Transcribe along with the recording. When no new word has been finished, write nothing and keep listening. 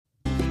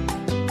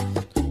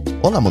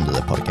Hola mundo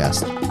de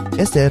podcast,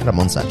 este es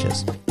Ramón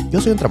Sánchez. Yo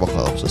soy un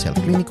trabajador social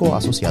clínico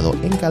asociado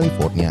en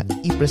California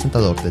y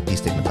presentador de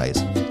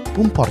Destigmatize,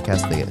 un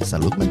podcast de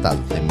salud mental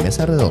de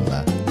mesa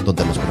redonda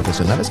donde los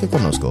profesionales que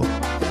conozco,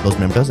 los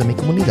miembros de mi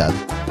comunidad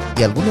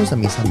y algunos de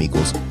mis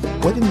amigos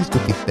pueden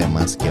discutir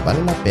temas que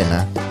vale la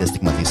pena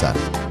destigmatizar.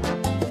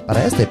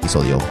 Para este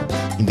episodio,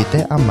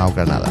 invité a Mau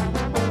Granada.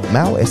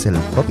 Mau es el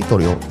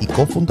propietario y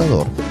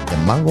cofundador de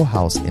Mango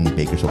House en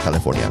Bakersfield,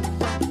 California.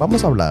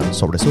 Vamos a hablar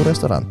sobre su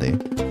restaurante,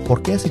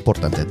 por qué es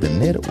importante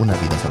tener una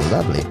vida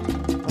saludable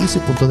y su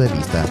punto de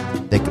vista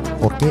de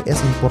por qué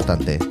es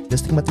importante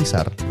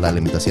destigmatizar la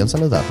alimentación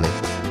saludable,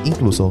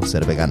 incluso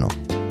ser vegano.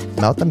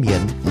 Mau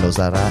también nos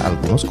dará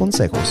algunos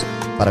consejos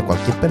para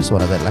cualquier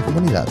persona de la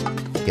comunidad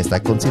que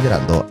está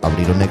considerando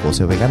abrir un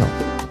negocio vegano.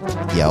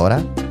 Y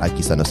ahora,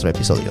 aquí está nuestro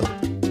episodio.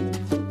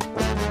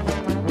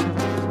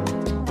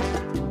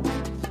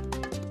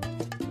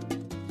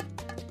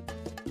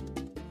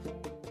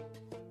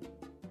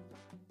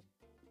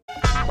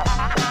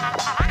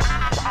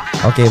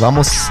 Ok,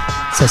 vamos,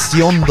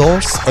 sesión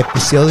 2,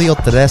 episodio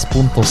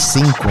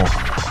 3.5.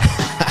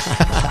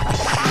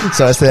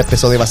 So, este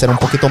episodio va a ser un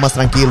poquito más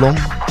tranquilo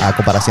a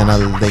comparación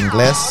al de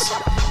inglés.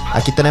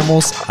 Aquí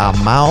tenemos a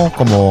Mau,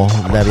 como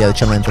le había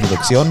dicho en la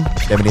introducción.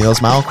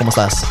 Bienvenidos, Mau, ¿cómo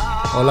estás?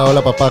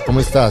 Hola papá, ¿cómo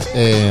estás?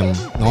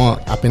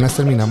 Apenas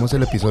terminamos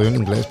el episodio en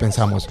inglés,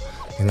 pensamos,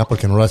 venga, ¿por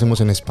qué no lo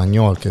hacemos en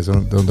español? Que es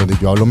donde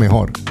yo hablo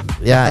mejor.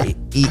 Ya,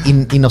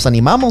 y nos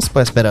animamos,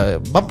 pues,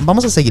 pero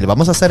vamos a seguir,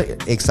 vamos a hacer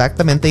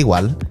exactamente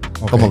igual,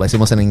 como lo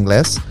hicimos en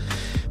inglés,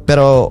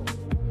 pero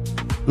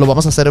lo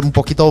vamos a hacer un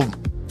poquito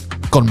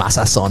con más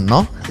sazón,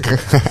 ¿no?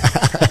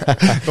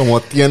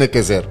 Como tiene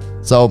que ser.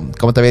 So,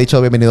 como te había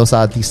dicho, bienvenidos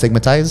a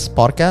Destigmatize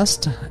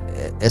Podcast.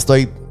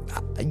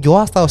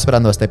 Yo he estado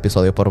esperando este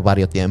episodio por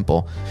varios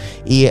tiempo.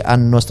 Y a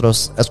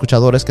nuestros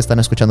escuchadores que están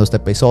escuchando este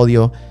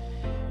episodio,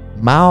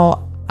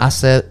 Mau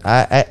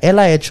él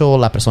ha hecho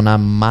la persona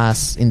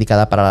más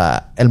indicada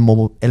para el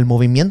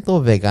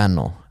movimiento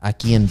vegano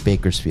aquí en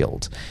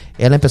Bakersfield.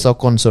 Él empezó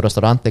con su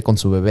restaurante, con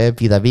su bebé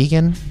Vida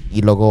Vegan,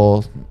 y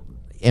luego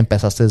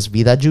empezaste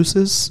Vida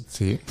Juices.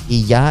 Sí.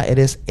 Y ya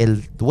eres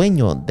el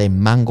dueño de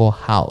Mango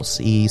House.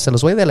 Y se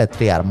los voy a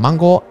deletrear.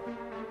 Mango,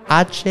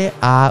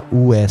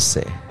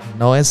 H-A-U-S.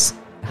 No es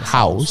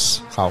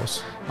house.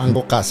 House.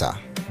 Mango Casa.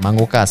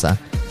 Mango Casa.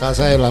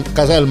 Casa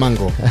del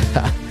Mango.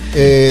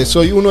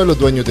 Soy uno de los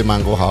dueños de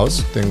Mango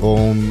House. Tengo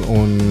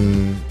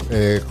un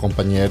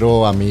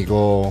compañero,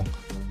 amigo,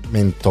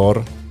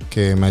 mentor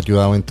que me ha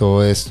ayudado en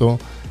todo esto.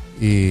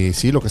 Y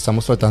sí, lo que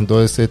estamos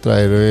tratando es de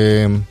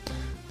traer,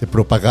 de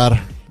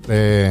propagar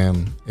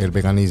el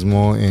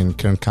veganismo en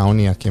Kern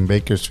County, aquí en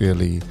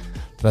Bakersfield, y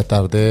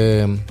tratar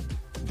de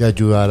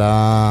ayudar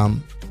a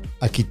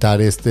quitar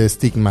este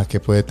estigma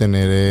que puede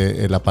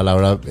tener la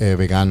palabra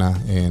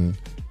vegana en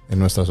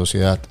nuestra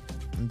sociedad.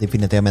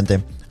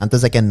 Definitivamente.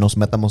 Antes de que nos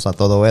metamos a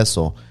todo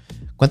eso,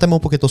 cuéntame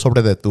un poquito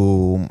sobre de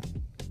tu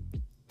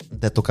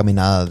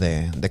caminada,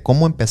 de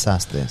cómo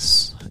empezaste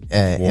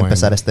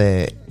empezar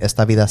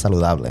esta vida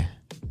saludable.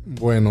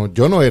 Bueno,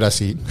 yo no era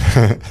así.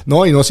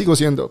 No, y no sigo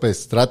siendo,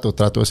 pues trato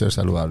de ser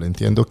saludable.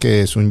 Entiendo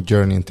que es un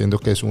journey, entiendo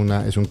que es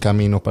un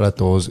camino para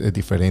todos, es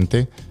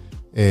diferente.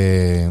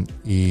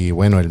 Y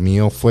bueno, el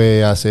mío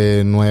fue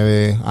hace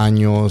 9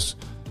 años.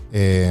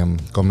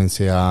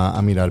 Comencé a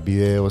mirar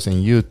videos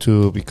en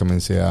YouTube y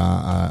comencé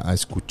a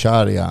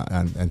escuchar y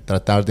a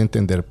tratar de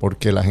entender por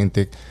qué la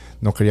gente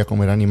no quería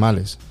comer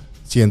animales,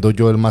 siendo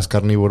yo el más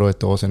carnívoro de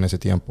todos en ese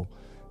tiempo.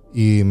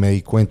 Y me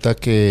di cuenta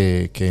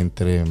que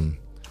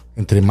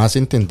entre más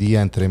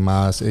entendía, entre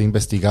más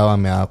investigaba,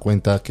 me daba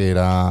cuenta que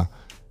era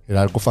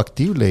algo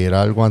factible,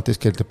 era algo antes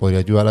que te podría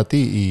ayudar a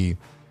ti.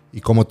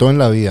 Y como todo en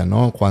la vida,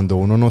 ¿no? Cuando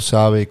uno no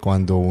sabe,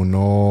 cuando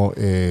uno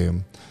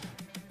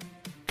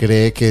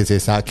cree que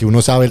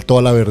uno sabe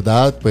toda la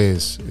verdad,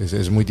 pues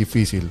es muy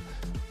difícil.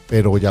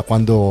 Pero ya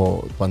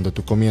cuando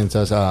tú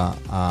comienzas a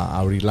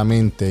abrir la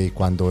mente y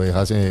cuando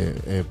dejas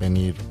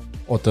venir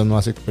otras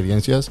nuevas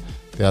experiencias,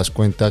 te das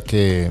cuenta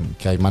que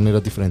hay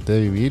maneras diferentes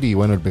de vivir. Y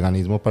bueno, el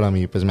veganismo para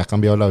mí pues me ha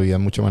cambiado la vida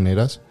en muchas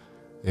maneras,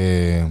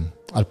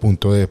 al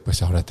punto de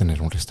pues ahora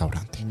tener un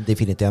restaurante.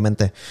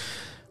 Definitivamente.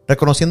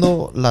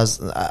 Reconociendo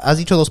has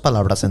dicho 2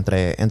 palabras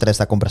entre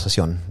esta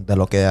conversación de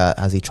lo que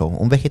has dicho,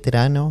 un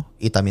vegetariano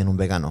y también un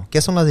vegano.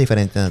 ¿Qué son las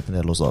diferencias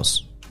entre los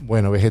dos?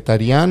 Bueno,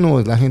 vegetariano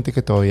es la gente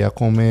que todavía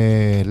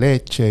come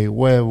leche y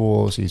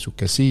huevos y su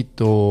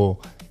quesito,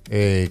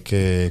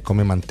 que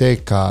come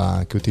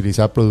manteca, que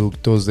utiliza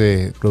productos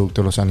de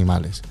los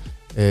animales.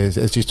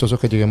 Es chistoso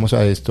que lleguemos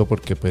a esto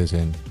porque pues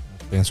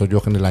pienso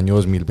yo que en el año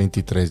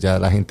 2023 ya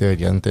la gente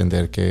debería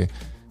entender que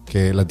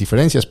las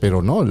diferencias,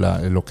 pero no,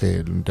 lo que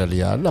en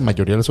realidad la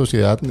mayoría de la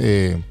sociedad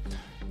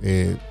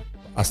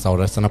hasta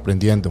ahora están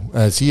aprendiendo.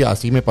 Sí,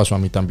 así me pasó a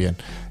mí también.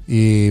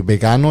 Y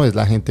vegano es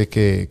la gente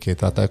que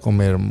trata de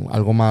comer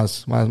algo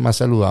más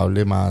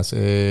saludable, más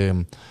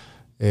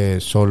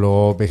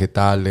solo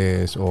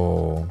vegetales,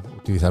 o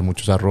utilizar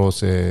muchos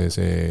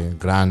arroces,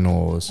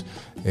 granos,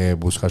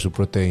 buscar su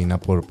proteína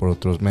por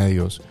otros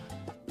medios.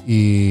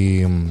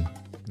 Y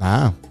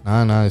Nada.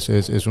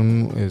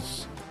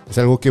 Es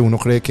algo que uno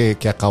cree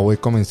que acabó de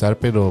comenzar,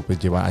 pero pues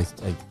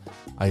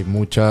hay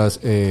muchas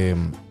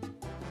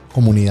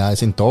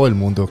comunidades en todo el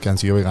mundo que han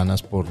sido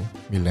veganas por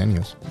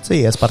milenios.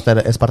 Sí, es parte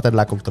de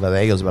la cultura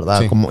de ellos,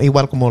 ¿verdad? Sí.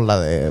 Igual como la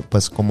de,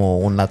 pues como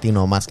un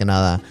latino más que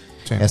nada,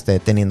 Sí.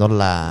 teniendo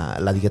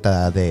la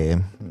dieta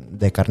de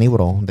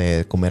carnívoro,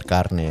 de comer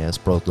carnes,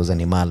 productos de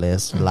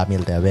animales, la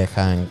miel de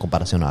abeja en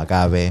comparación a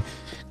agave,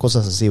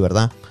 cosas así,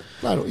 ¿verdad?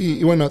 Claro,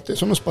 y bueno,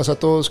 eso nos pasa a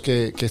todos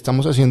que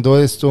estamos haciendo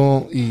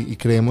esto y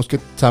creemos que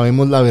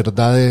sabemos la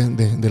verdad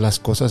de las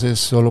cosas es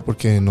solo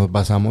porque nos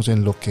basamos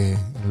en lo que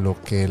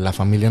la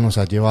familia nos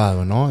ha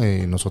llevado, ¿no?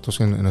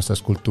 Nosotros en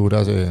nuestras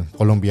culturas,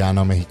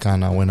 colombiana,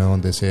 mexicana, bueno,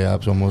 donde sea,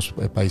 somos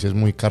países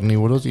muy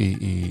carnívoros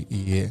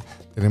y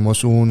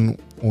tenemos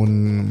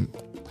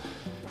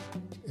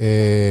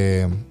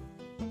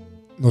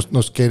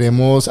nos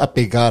queremos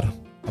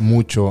apegar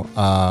mucho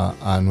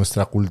a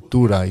nuestra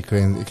cultura y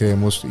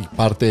creemos, y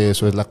parte de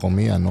eso es la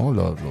comida, ¿no?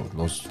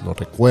 Los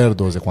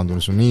recuerdos de cuando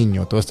eres un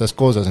niño, todas estas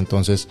cosas.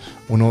 Entonces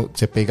uno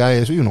se pega a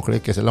eso y uno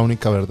cree que esa es la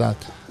única verdad.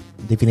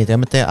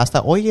 Definitivamente,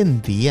 hasta hoy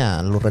en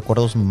día los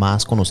recuerdos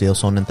más conocidos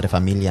son entre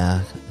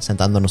familia,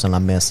 sentándonos en la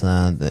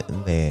mesa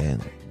de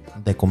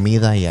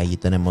comida, y ahí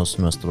tenemos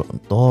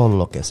todo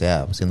lo que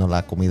sea, siendo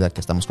la comida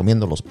que estamos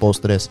comiendo, los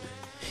postres,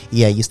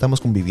 y ahí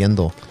estamos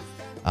conviviendo.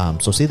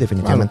 Sí,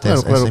 definitivamente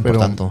Claro, es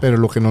importante. pero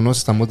lo que no nos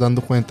estamos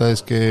dando cuenta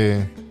es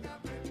que,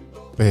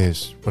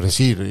 pues, por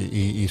decir,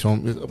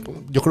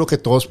 yo creo que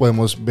todos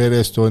podemos ver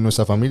esto en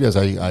nuestras familias.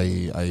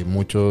 Hay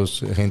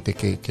muchos gente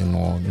que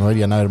no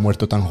deberían haber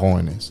muerto tan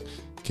jóvenes,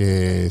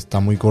 que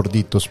están muy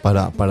gorditos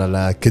para la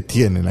edad que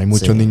tienen. Hay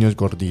muchos niños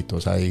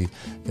gorditos. Hay,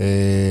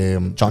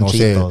 no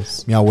sé,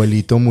 mi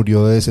abuelito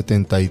murió de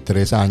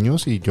 73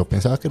 años y yo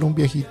pensaba que era un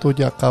viejito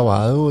ya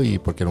acabado, y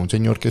porque era un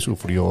señor que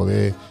sufrió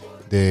de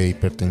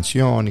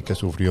hipertensión y que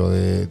sufrió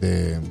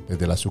de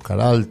la azúcar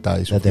alta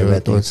y sufrió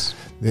de todo,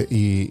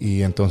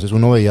 y entonces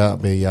uno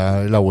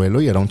veía el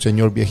abuelo y era un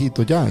señor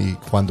viejito ya, y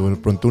cuando de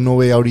pronto uno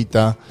ve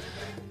ahorita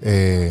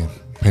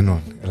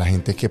la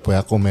gente que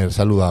pueda comer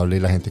saludable y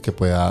la gente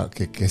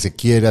que se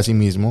quiere a sí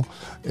mismo,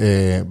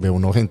 ve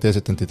uno gente de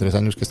 73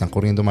 años que están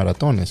corriendo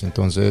maratones.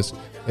 Entonces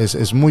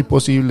es muy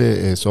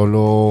posible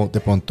solo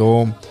de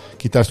pronto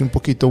quitarse un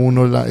poquito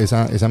uno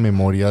esa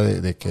memoria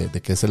de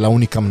que esa es la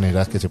única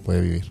manera que se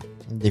puede vivir.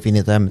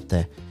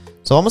 Definitivamente.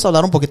 Vamos a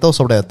hablar un poquito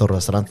sobre tu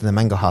restaurante de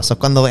Mango House.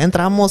 Cuando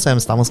entramos,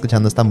 estamos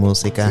escuchando esta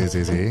música.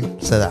 Sí.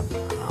 Se da.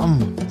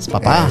 Es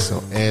papá.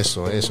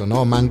 Eso.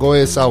 No, Mango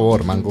es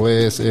sabor. Mango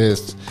es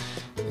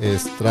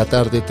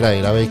tratar de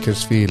traer a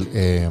Bakersfield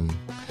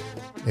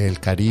el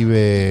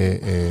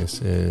Caribe,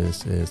 es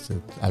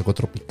algo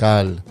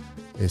tropical.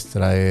 Es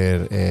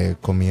traer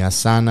comida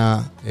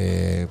sana,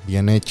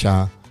 bien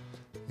hecha,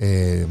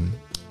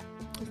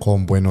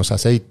 con buenos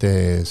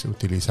aceites,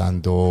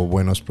 utilizando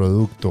buenos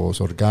productos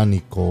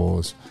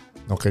orgánicos,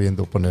 no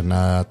queriendo poner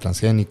nada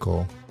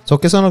transgénico.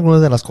 ¿Qué son algunas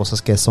de las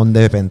cosas que son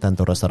de venta en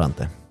tu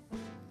restaurante?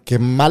 ¿Qué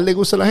más le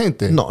gusta a la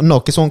gente?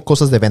 No, ¿qué son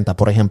cosas de venta?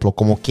 Por ejemplo,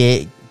 como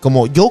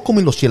yo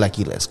comí los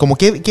chilaquiles.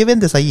 ¿Qué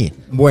vendes allí?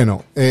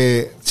 Bueno,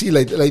 sí,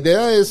 la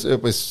idea es,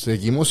 pues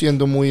seguimos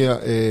siendo muy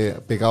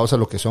pegados a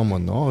lo que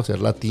somos, ¿no? Ser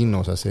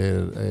latinos,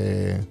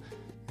 hacer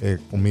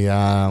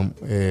comida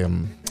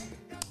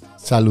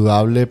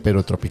saludable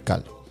pero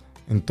tropical.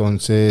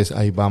 Entonces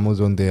ahí vamos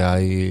donde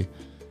hay,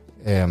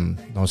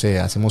 no sé,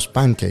 hacemos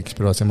pancakes,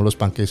 pero hacemos los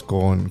pancakes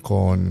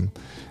con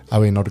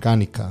avena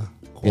orgánica.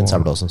 Bien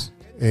sabrosos.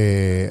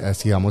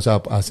 Así vamos a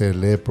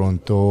hacerle de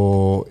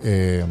pronto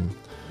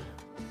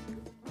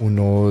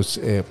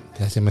unos,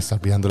 ya se me está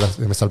olvidando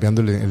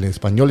el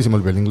español y se me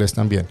olvidó el inglés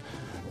también.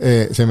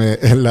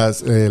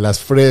 Las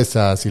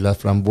fresas y las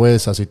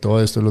frambuesas y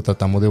todo esto lo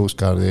tratamos de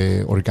buscar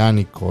de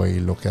orgánico, y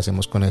lo que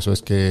hacemos con eso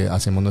es que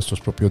hacemos nuestros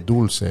propios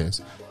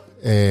dulces.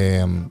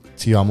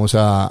 Si vamos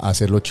a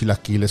hacer los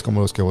chilaquiles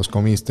como los que vos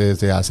comiste,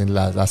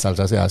 la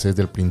salsa se hace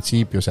desde el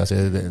principio, se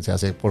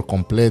hace por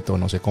completo,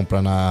 no se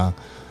compra nada,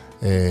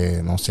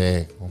 no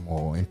sé,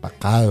 como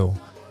empacado.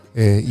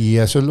 Y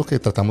eso es lo que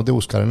tratamos de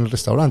buscar en el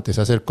restaurante, es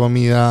hacer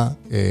comida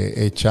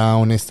hecha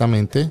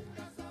honestamente.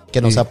 Que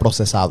no sea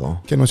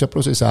procesado. Que no sea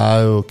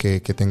procesado, que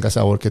tenga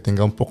sabor, que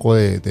tenga un poco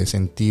de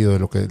sentido de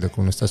lo que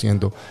uno está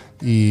haciendo.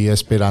 Y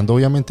esperando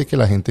obviamente que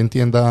la gente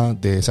entienda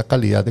de esa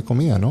calidad de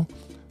comida, ¿no?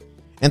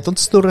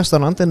 Entonces tu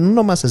restaurante no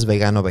nomás es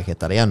vegano,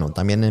 vegetariano,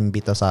 también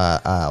invitas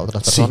a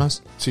otras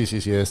personas. Sí.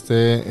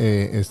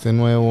 Este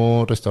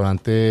nuevo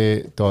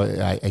restaurante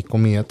hay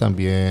comida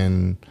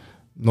también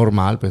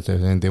normal, pues se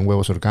venden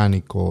huevos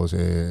orgánicos,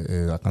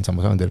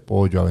 alcanzamos a vender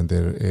pollo, a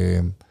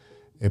vender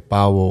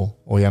pavo.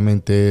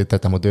 Obviamente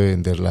tratamos de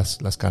vender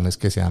las carnes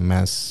que sean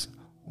más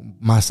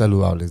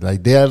saludables. La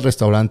idea del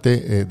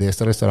restaurante, de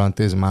este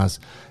restaurante, es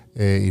más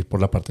ir por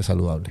la parte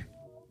saludable.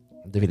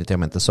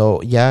 Definitivamente.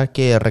 Ya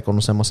que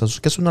reconocemos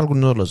eso, ¿qué son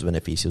algunos de los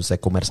beneficios de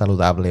comer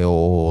saludable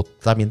o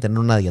también tener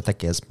una dieta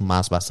que es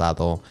más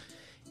basado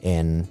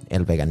en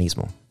el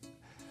veganismo?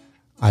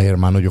 Ay,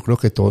 hermano, yo creo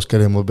que todos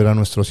queremos ver a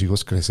nuestros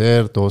hijos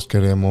crecer, todos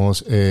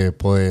queremos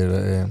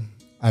poder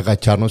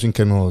agacharnos sin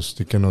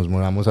sin que nos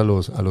moramos a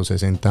los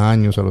 60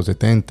 años, a los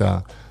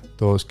 70.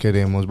 Todos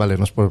queremos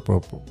valernos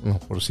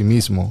por sí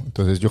mismo.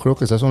 Entonces yo creo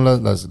que esos son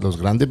los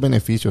grandes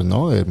beneficios,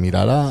 ¿no? De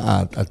mirar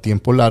a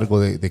tiempo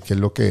largo de qué es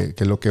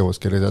lo que vos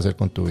querés hacer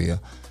con tu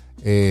vida.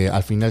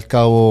 Al fin y al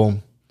cabo,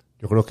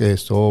 yo creo que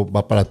esto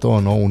va para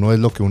todo, ¿no? Uno es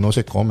lo que uno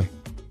se come.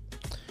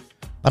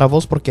 Para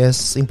vos, ¿por qué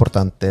es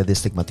importante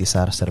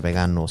destigmatizar ser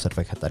vegano o ser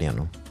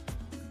vegetariano?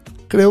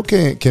 Creo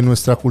que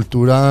nuestra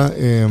cultura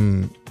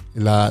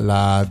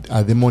la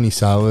ha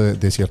demonizado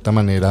de cierta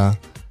manera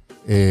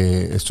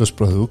estos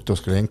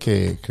productos. Creen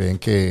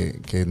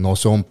que no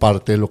son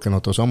parte de lo que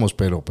nosotros somos,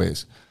 pero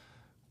pues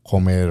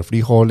comer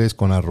frijoles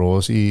con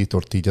arroz y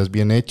tortillas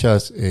bien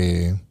hechas,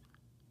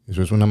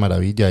 eso es una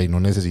maravilla y no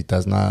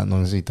necesitas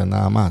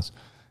nada más.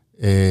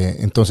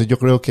 Entonces yo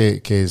creo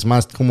que es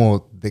más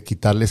como de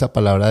quitarle esa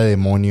palabra de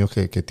demonio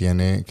que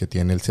tiene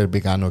el ser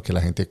vegano, que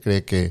la gente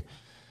cree que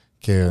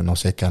no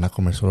sé, que van a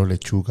comer solo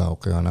lechuga o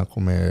que van a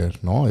comer,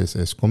 no,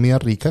 es comida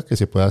rica que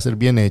se puede hacer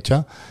bien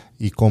hecha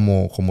y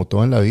como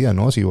todo en la vida,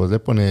 ¿no? Si vos le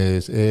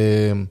pones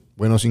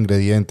buenos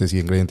ingredientes y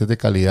ingredientes de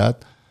calidad,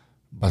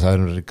 vas a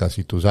ver rica.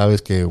 Si tú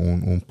sabes que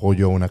un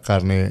pollo o una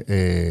carne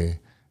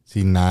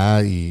sin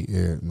nada y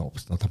no,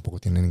 pues no, tampoco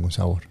tiene ningún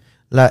sabor.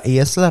 Y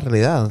esa es la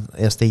realidad.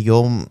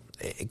 Yo,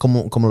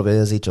 como lo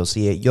habías dicho,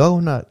 si yo hago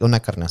una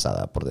carne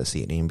asada, por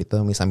decir, e invito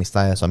a mis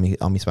amistades o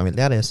a mis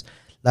familiares,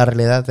 la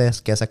realidad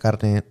es que esa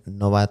carne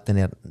no va a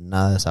tener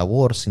nada de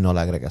sabor si no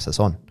le agregas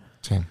sazón.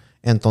 Sí.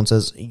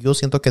 Entonces, yo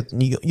siento que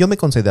yo me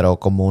considero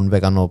como un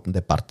vegano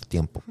de parte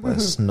tiempo.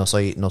 Pues no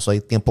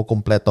soy tiempo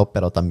completo,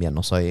 pero también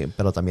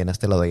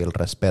le doy el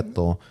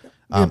respeto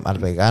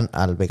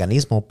al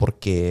veganismo,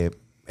 porque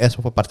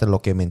eso fue parte de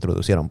lo que me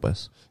introducieron,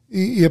 pues.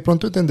 Y de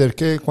pronto entender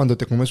que cuando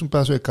te comes un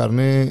pedazo de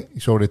carne, y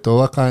sobre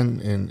todo acá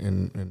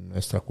en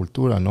nuestra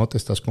cultura, ¿no? Te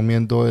estás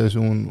comiendo es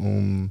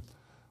un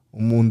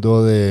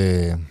mundo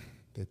de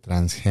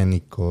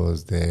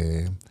transgénicos,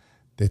 de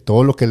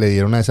todo lo que le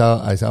dieron a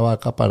esa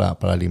vaca para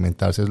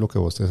alimentarse es lo que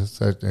vos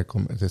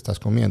te estás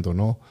comiendo,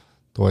 ¿no?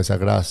 Toda esa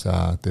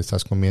grasa, te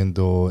estás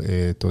comiendo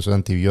todos esos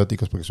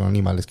antibióticos, porque son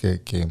animales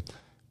que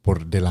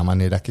de la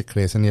manera que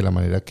crecen y de la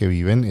manera que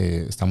viven,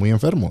 están muy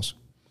enfermos.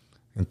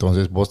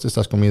 Entonces vos te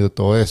estás comiendo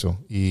todo eso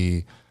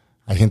y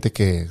hay gente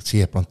que sí,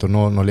 de pronto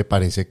no le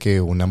parece que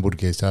una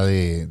hamburguesa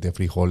de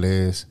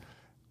frijoles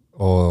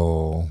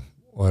o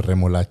de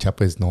remolacha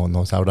pues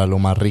no sabrá lo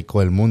más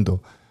rico del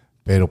mundo,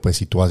 pero pues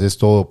si tú haces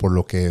todo por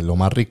lo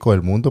más rico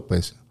del mundo,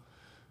 pues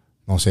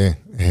no sé,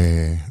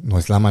 no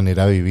es la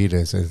manera de vivir,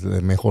 es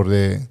mejor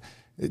de...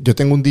 Yo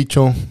tengo un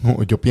dicho,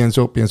 yo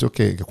pienso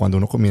que cuando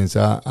uno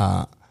comienza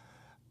a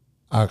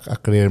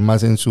creer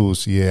más en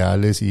sus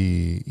ideales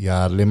y a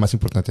darle más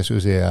importancia a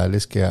sus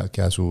ideales que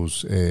a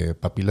sus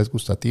papilas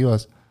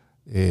gustativas,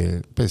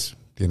 pues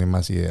tiene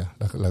más idea.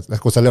 Las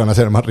cosas le van a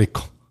hacer más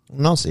rico.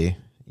 No, sí.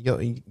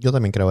 Yo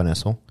también creo en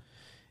eso.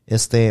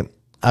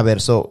 A ver,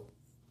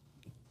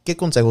 ¿qué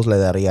consejos le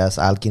darías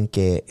a alguien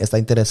que está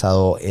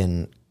interesado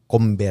en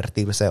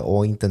convertirse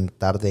o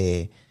intentar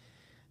de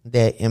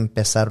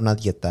empezar una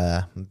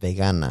dieta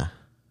vegana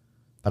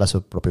para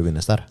su propio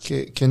bienestar?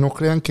 Que no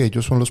crean que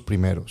ellos son los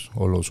primeros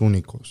o los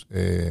únicos.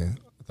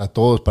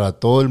 Para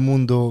todo el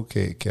mundo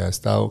que ha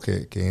estado,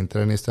 que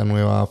entra en esta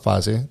nueva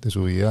fase de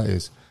su vida,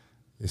 es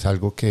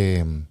algo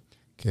que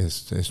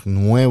es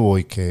nuevo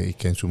y que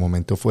en su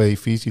momento fue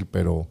difícil,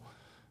 pero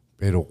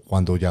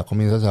cuando ya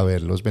comienzas a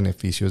ver los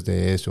beneficios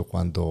de eso,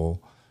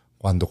 cuando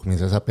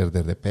comienzas a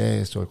perder de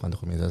peso, cuando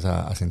comienzas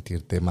a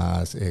sentirte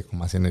más con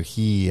más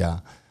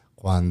energía,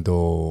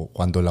 cuando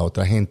la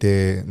otra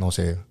gente, no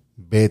sé,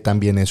 ve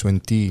también eso en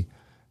ti,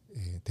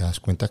 te das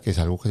cuenta que es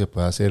algo que se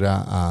puede hacer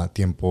a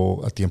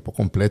tiempo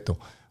completo.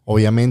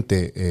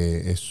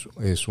 Obviamente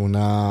es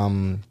una...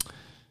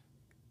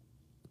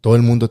 Todo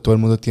el mundo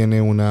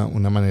tiene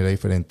una manera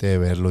diferente de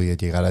verlo y de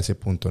llegar a ese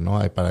punto, ¿no?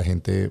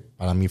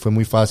 Para mí fue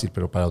muy fácil,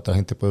 pero para otra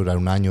gente puede durar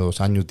 1 año, 2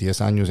 años,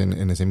 10 años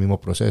en ese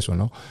mismo proceso,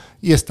 ¿no?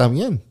 Y está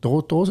bien,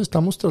 todos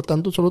estamos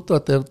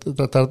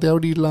tratar de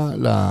abrir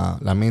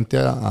la mente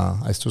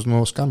a estos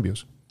nuevos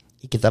cambios.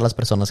 Y quitar las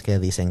personas que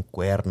dicen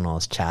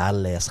cuernos,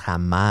 chales,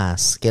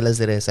 jamás. ¿Qué les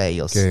diréis a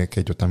ellos?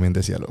 Que yo también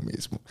decía lo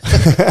mismo.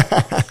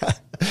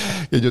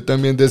 Que yo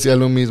también decía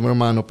lo mismo,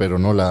 hermano, pero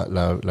no,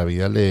 la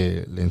vida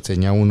le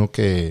enseña a uno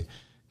que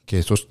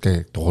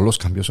todos los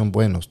cambios son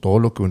buenos, todo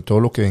lo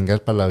que venga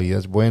para la vida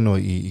es bueno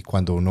y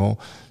cuando uno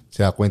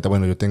se da cuenta,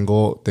 bueno, yo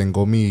tengo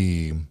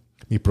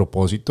mi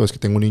propósito es que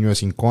tengo un niño de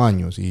 5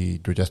 años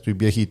y yo ya estoy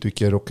viejito y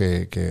quiero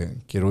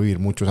vivir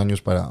muchos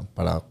años para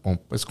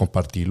pues,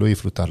 compartirlo y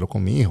disfrutarlo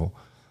con mi hijo.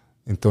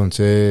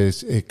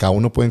 Entonces, cada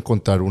uno puede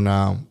encontrar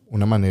una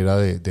manera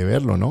de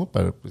verlo, ¿no?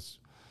 Pero,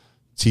 pues,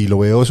 si lo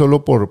veo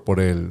solo por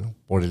el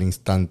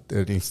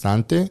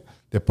instante,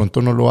 de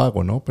pronto no lo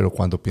hago, ¿no? Pero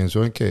cuando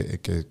pienso en que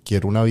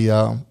quiero una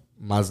vida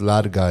más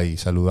larga y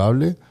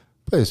saludable,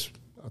 pues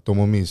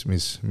tomo mis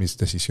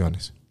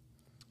decisiones.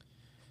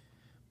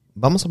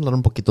 Vamos a hablar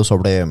un poquito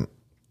sobre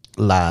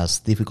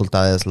las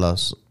dificultades,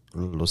 las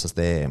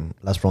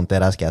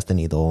fronteras que has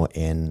tenido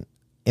en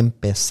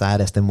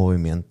empezar este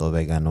movimiento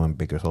vegano en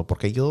Bakersfield?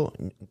 Porque yo,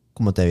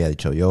 como te había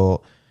dicho,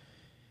 yo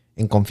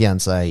en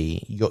confianza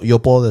y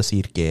yo puedo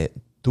decir que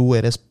tú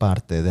eres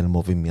parte del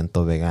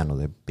movimiento vegano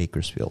de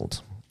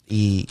Bakersfield.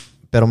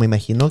 Pero me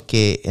imagino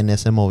que en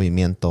ese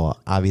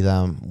movimiento ha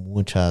habido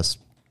muchas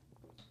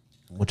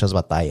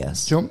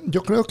batallas.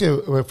 Yo creo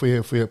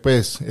que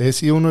pues he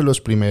sido uno de los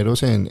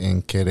primeros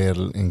en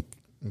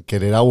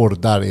querer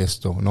abordar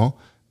esto, ¿no?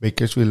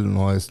 Bakersfield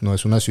no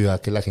es una ciudad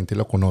que la gente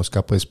lo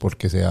conozca, pues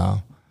porque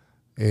sea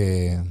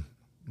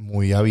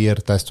muy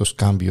abierta a estos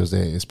cambios,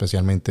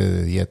 especialmente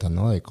de dieta,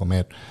 ¿no? De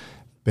comer.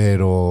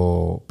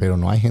 Pero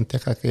no, hay gente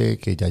acá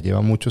que ya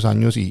lleva muchos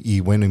años y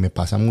bueno, y me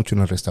pasa mucho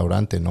en el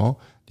restaurante, ¿no?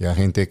 Llega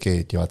gente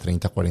que lleva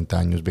 30, 40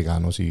 años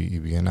veganos y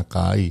viven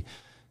acá y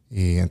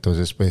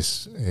entonces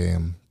pues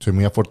soy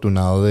muy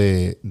afortunado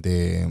de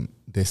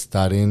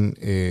estar en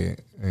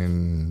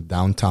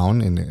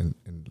downtown,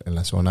 en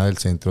la zona del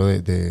centro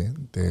de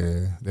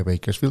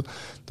Bakersfield,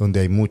 donde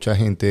hay mucha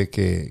gente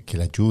que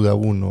le ayuda a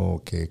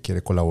uno, que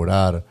quiere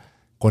colaborar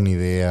con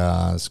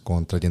ideas,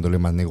 trayéndole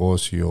más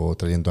negocio,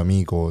 trayendo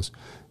amigos.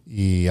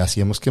 Y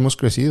así hemos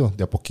crecido,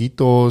 de a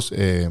poquitos.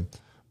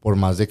 Por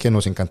más de que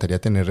nos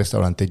encantaría tener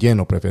restaurante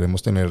lleno,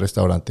 preferimos tener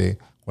restaurante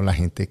con la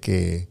gente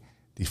que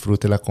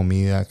disfrute la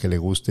comida, que le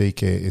guste y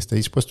que esté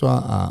dispuesto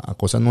a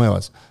cosas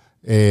nuevas.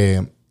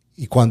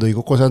 Y cuando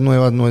digo cosas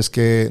nuevas no es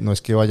que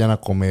vayan a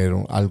comer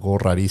algo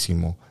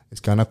rarísimo,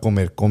 es que van a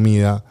comer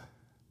comida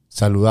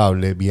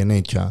saludable, bien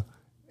hecha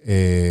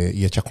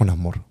y hecha con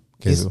amor.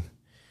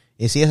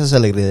 Y sí, ese es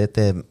el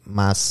ingrediente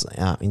más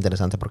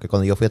interesante, porque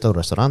cuando yo fui a tu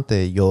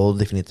restaurante, yo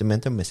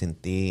definitivamente me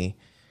sentí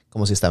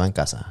como si estaba en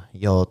casa.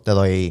 Yo te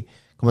doy,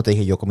 como te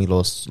dije, yo comí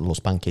los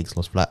pancakes,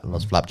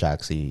 los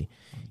flapjacks y...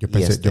 Yo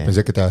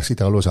pensé que te habías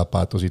quitado los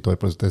zapatos y todo, y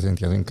por eso te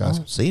sentías en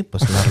casa. No, sí,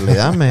 pues en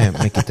realidad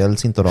me quité el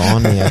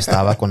cinturón y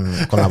estaba con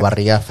la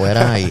barriga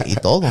afuera y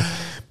todo.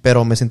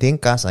 Pero me sentí en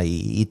casa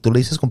y tú le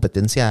dices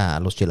competencia a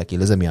los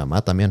chilaquiles de mi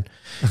mamá también.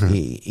 Uh-huh.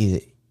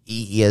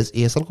 Y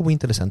es algo muy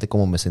interesante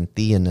como me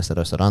sentí en ese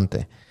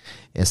restaurante.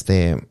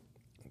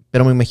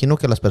 Pero me imagino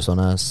que las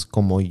personas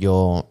como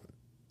yo,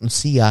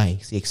 sí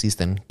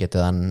existen que te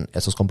dan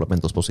esos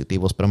complementos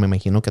positivos, pero me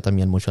imagino que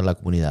también mucha de la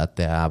comunidad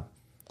te ha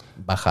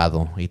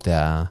bajado y te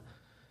ha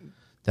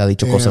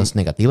dicho cosas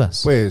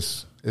negativas.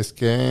 Pues es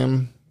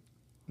que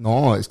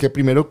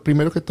primero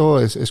que todo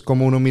es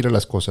como uno mira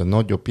las cosas,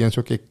 ¿no? Yo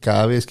pienso que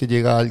cada vez que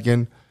llega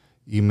alguien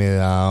y me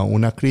da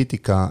una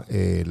crítica,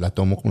 la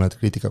tomo como una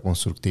crítica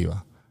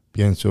constructiva.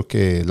 Pienso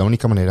que es la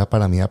única manera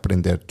para mí de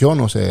aprender. Yo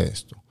no sé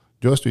esto,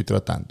 yo estoy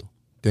tratando.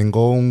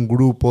 Tengo un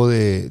grupo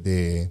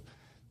de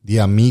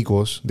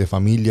amigos, de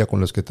familia con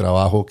los que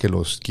trabajo, que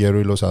los quiero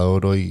y los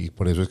adoro, y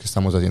por eso es que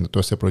estamos haciendo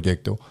todo este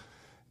proyecto.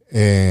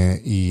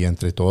 Y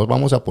entre todos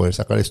vamos a poder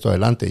sacar esto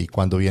adelante. Y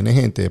cuando viene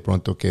gente de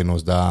pronto que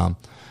nos da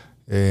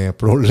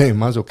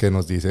problemas o que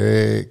nos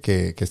dice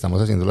que estamos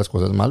haciendo las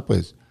cosas mal,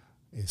 pues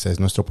esa es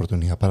nuestra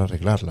oportunidad para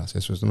arreglarlas.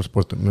 Eso es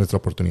nuestra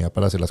oportunidad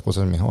para hacer las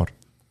cosas mejor.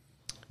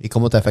 ¿Y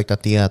cómo te afecta a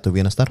ti, a tu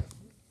bienestar?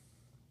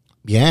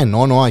 Bien,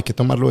 no, hay que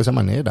tomarlo de esa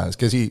manera. Es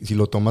que si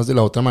lo tomas de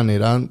la otra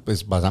manera,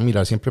 pues vas a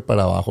mirar siempre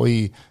para abajo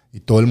y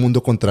todo el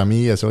mundo contra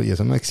mí, y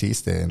eso no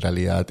existe. En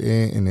realidad,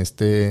 en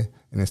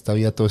esta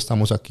vida todos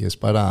estamos aquí es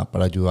para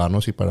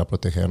ayudarnos y para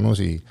protegernos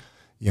y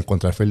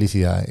encontrar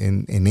felicidad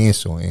en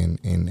eso,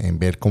 en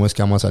ver cómo es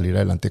que vamos a salir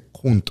adelante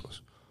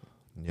juntos.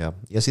 Yeah.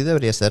 Y así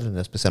debería ser,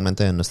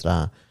 especialmente en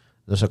nuestra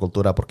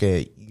cultura,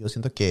 porque yo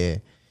siento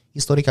que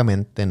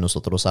históricamente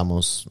nosotros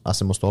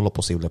hacemos todo lo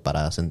posible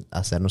para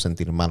hacernos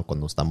sentir mal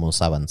cuando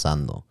estamos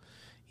avanzando.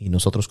 Y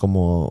nosotros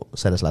como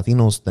seres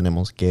latinos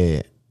tenemos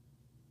que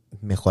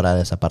mejorar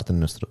esa parte de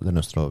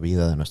nuestra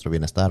vida, de nuestro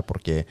bienestar,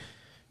 porque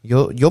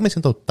yo me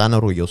siento tan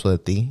orgulloso de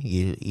ti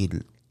y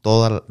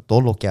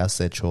todo lo que has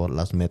hecho,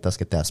 las metas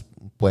que te has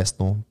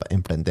puesto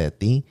emprender de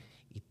ti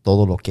y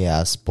todo lo que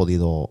has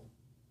podido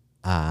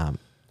a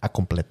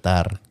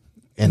completar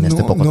en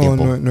este poco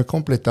tiempo. No he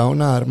completado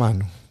nada,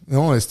 hermano.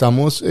 No,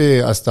 estamos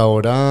hasta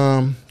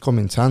ahora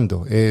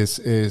comenzando.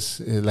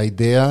 La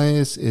idea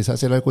es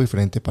hacer algo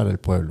diferente para el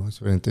pueblo. Es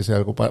diferente hacer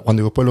algo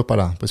cuando digo pueblo,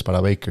 para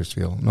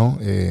Bakersfield, ¿no?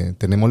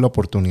 Tenemos la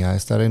oportunidad de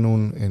estar en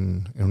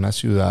una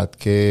ciudad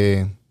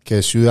que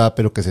es ciudad,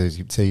 pero que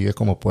se vive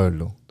como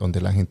pueblo,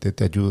 donde la gente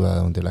te ayuda,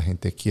 donde la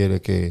gente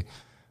quiere que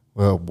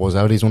vos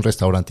abrís un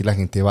restaurante y la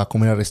gente va a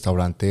comer al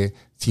restaurante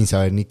sin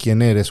saber ni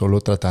quién eres,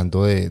 solo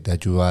tratando de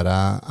ayudar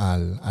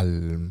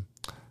al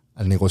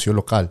negocio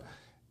local.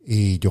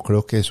 Y yo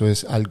creo que eso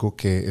es algo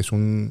que es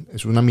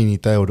una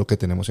minita de oro que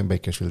tenemos en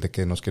Bakersfield, de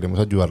que nos queremos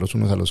ayudar los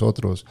unos a los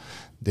otros,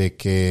 de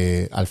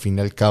que al fin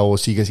y al cabo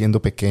sigue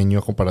siendo pequeño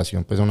a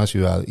comparación pues a una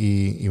ciudad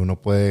y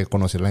uno puede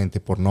conocer a la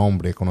gente por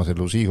nombre, conocer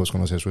los hijos,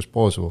 conocer a su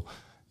esposo,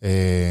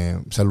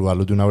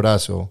 saludarlos de un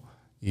abrazo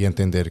y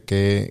entender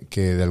que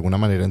de alguna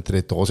manera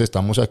entre todos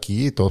estamos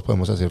aquí y todos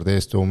podemos hacer de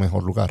esto un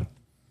mejor lugar.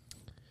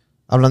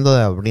 Hablando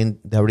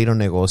de abrir un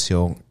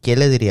negocio, ¿qué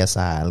le dirías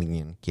a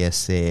alguien que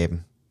se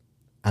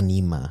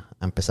anima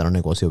a empezar un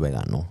negocio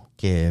vegano?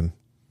 ¿Qué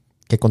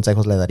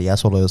consejos le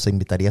darías o los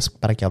invitarías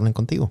para que hablen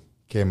contigo?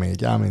 Que me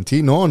llamen.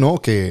 Sí, no,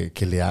 que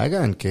le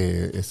hagan,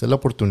 que esta es la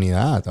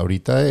oportunidad.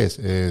 Ahorita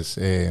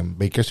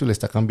Bakersfield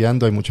está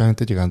cambiando, hay mucha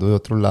gente llegando de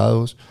otros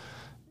lados,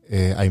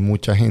 hay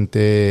mucha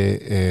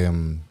gente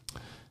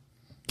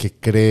que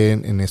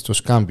creen en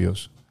estos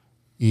cambios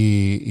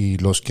y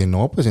los que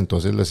no, pues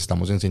entonces les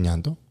estamos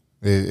enseñando.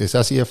 Es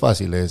así de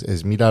fácil,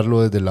 es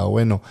mirarlo desde el lado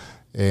bueno.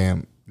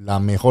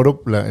 El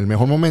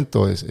mejor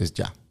momento es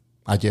ya,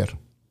 ayer.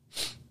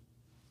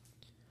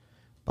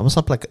 Vamos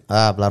a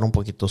hablar un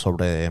poquito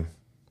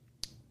sobre...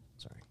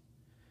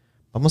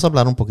 Vamos a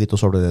hablar un poquito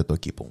sobre de tu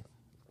equipo.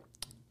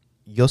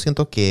 Yo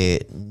siento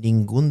que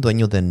ningún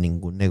dueño de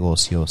ningún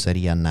negocio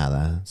sería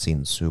nada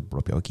sin su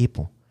propio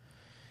equipo.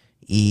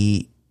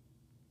 Y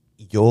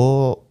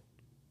yo,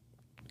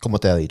 como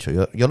te he dicho,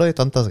 yo le doy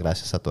tantas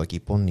gracias a tu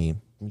equipo. Y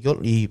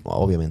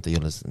obviamente yo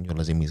les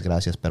di mis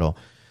gracias, pero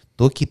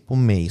tu equipo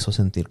me hizo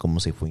sentir como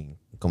si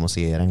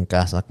era en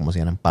casa, como si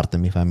eran parte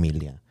de mi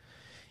familia.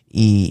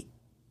 ¿Y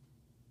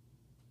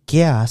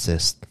qué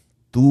haces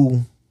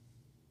tú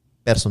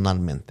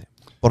personalmente?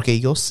 Porque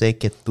yo sé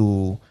que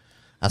tú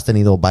has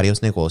tenido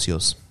varios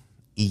negocios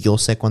y yo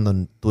sé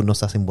cuando tú no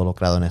estás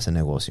involucrado en ese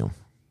negocio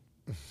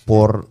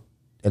por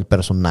el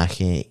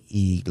personaje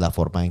y la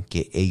forma en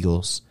que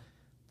ellos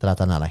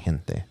tratan a la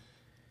gente.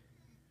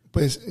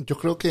 Pues yo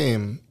creo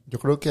que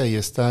ahí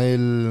está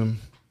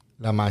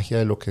la magia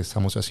de lo que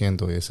estamos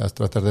haciendo, es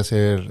tratar de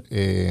hacer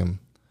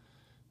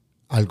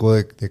algo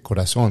de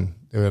corazón.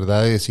 De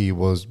verdad, si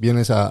vos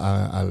vienes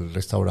al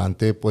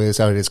restaurante, puedes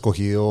haber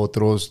escogido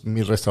otros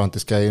 1000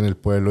 restaurantes que hay en el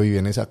pueblo y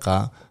vienes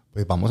acá,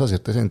 pues vamos a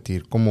hacerte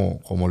sentir como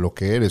lo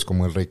que eres,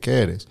 como el rey que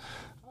eres.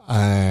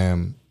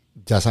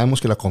 Ya sabemos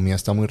que la comida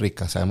está muy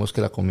rica, sabemos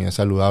que la comida es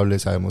saludable,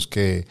 sabemos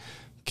que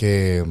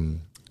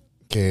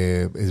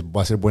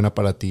va a ser buena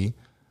para ti.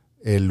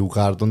 El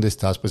lugar donde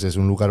estás, pues es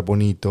un lugar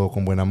bonito,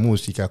 con buena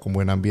música, con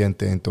buen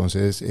ambiente.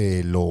 Entonces,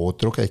 lo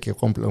otro que hay que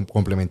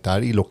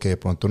complementar y lo que de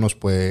pronto nos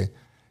puede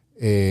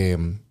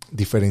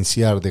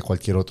diferenciar de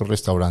cualquier otro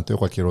restaurante o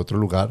cualquier otro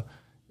lugar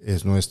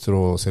es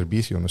nuestro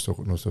servicio,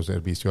 nuestro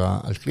servicio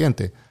al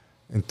cliente.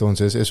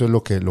 Entonces eso es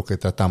lo que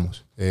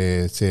tratamos,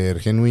 ser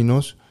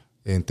genuinos,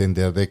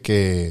 entender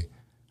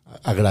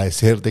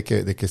agradecer de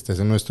que estés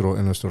en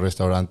nuestro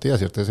restaurante y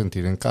hacerte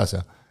sentir en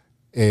casa.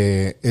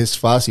 Es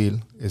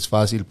fácil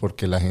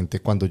porque la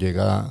gente cuando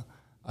llega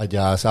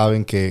allá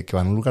saben que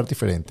van a un lugar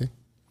diferente.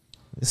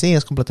 Sí,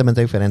 es completamente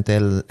diferente.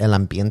 El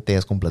ambiente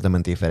es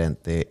completamente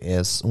diferente.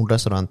 Es un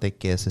restaurante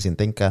que se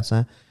siente en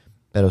casa,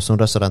 pero es un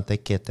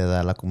restaurante que te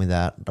da la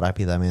comida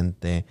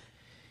rápidamente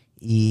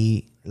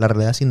y la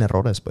realidad sin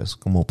errores, pues,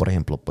 como por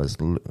ejemplo, pues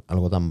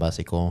algo tan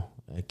básico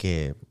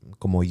que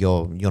como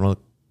yo no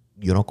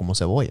como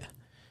cebolla.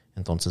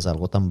 Entonces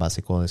algo tan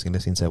básico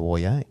decirle sin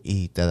cebolla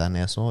y te dan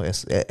eso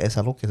es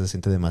algo que se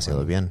siente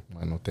demasiado bien.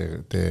 Bueno,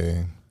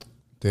 te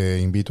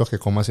invito a que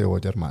comas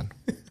cebolla, hermano.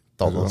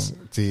 Todos.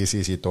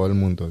 Sí, todo el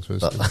mundo.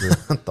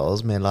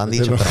 Todos me lo han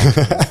dicho,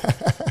 pero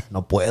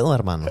no puedo,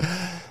 hermano.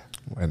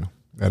 Bueno,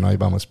 ahí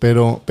vamos.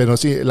 Pero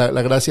sí, la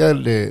gracia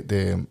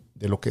de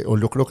lo que, o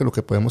yo creo que lo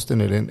que podemos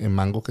tener en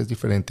Mango, que es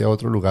diferente a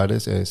otros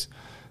lugares, es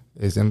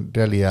en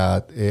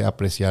realidad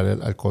apreciar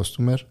al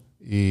customer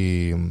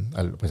y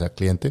al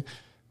cliente.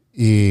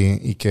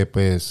 Y que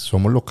pues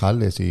somos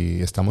locales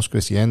y estamos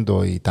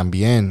creciendo y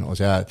también, o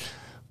sea,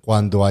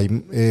 cuando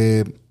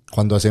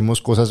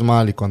hacemos cosas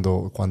mal y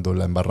cuando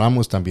la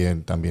embarramos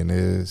también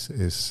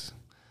es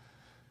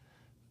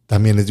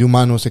de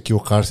humanos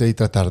equivocarse y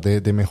tratar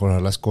de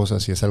mejorar las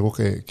cosas, y es algo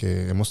que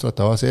hemos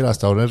tratado de hacer.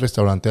 Hasta ahora el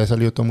restaurante ha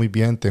salido todo muy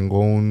bien. Tengo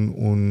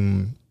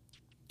un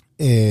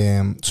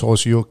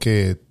socio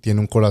que tiene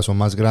un corazón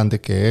más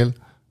grande que él.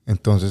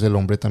 Entonces el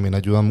hombre también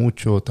ayuda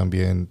mucho,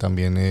 también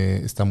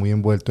está muy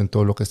envuelto en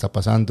todo lo que está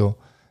pasando.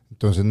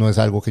 Entonces no es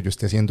algo que yo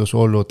esté haciendo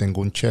solo. Tengo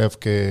un chef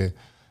que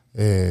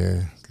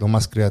es lo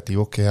más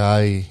creativo que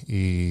hay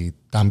y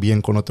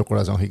también con otro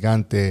corazón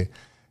gigante.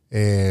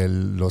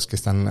 Los que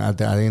están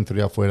adentro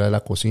y afuera de la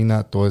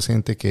cocina, todo es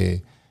gente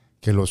que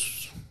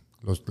los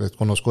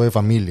conozco de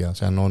familia. O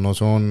sea, no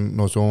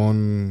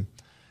son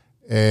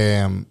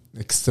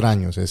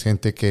extraños. Es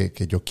gente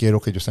que yo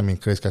quiero que ellos también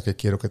crezcan, que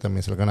quiero que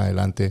también salgan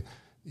adelante.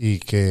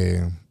 Y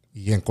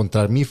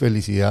encontrar mi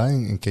felicidad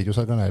en que ellos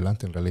salgan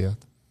adelante en realidad.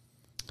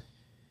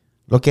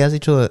 Lo que has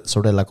dicho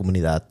sobre la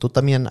comunidad, tú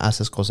también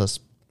haces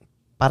cosas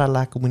para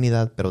la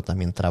comunidad, pero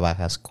también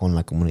trabajas con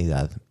la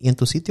comunidad. Y en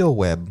tu sitio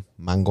web,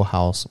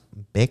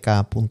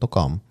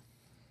 mangohousebk.com,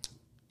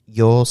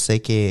 yo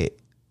sé que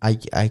hay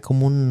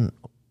como un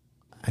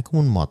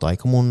motto, hay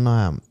como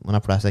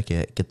una frase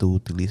que tú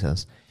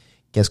utilizas,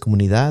 que es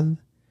comunidad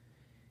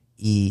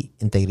y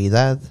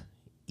integridad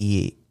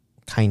y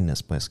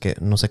kindness, pues, que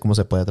no sé cómo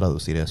se puede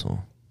traducir eso.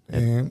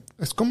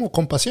 Es como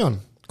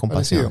compasión.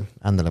 Compasión.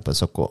 Ándale,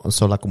 pues,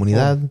 la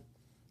comunidad,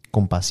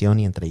 compasión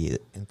y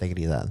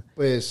integridad.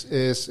 Pues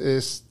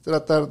es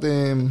tratar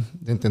de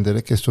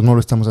entender que esto no lo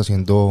estamos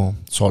haciendo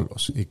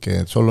solos y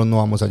que solos no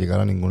vamos a llegar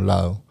a ningún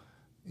lado,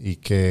 y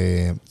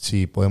que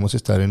si podemos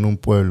estar en un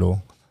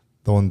pueblo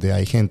donde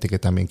hay gente que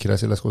también quiere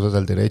hacer las cosas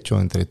al derecho,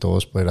 entre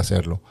todos poder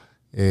hacerlo.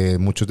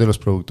 Muchos de los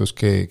productos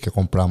que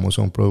compramos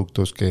son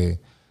productos que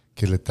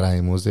le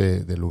traemos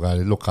de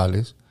lugares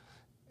locales,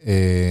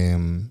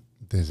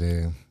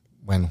 desde,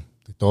 bueno,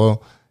 de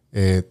todo.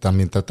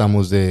 También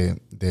tratamos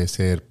de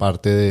ser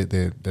parte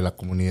de la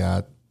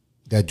comunidad,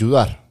 de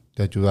ayudar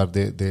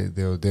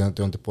de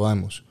donde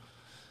podamos.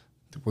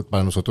 Pues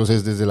para nosotros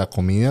es desde la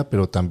comida,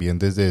 pero también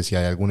desde si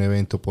hay algún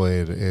evento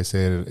poder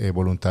ser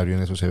voluntario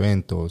en esos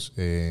eventos,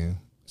 es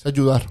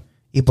ayudar.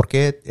 ¿Y por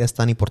qué es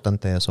tan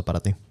importante eso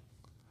para ti?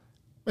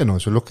 Bueno,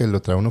 eso es lo que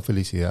lo trae a uno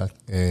felicidad,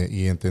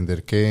 y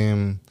entender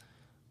que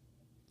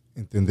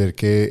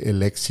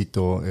el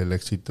éxito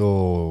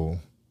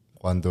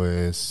cuando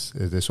es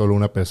de solo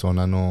una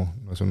persona,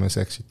 eso no es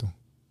éxito.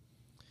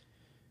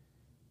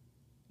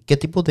 ¿Qué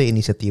tipo de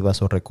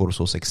iniciativas o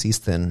recursos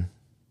existen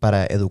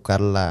para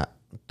educar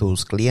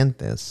tus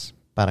clientes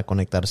para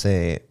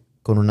conectarse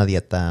con una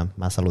dieta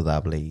más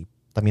saludable y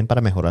también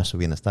para mejorar su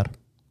bienestar?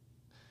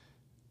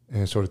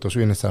 Sobre todo su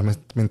bienestar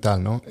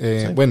mental, ¿no?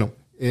 Sí. Bueno,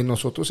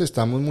 nosotros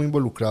estamos muy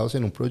involucrados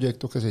en un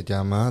proyecto que se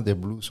llama The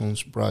Blue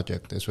Zones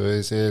Project. Eso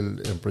es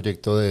el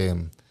proyecto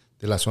de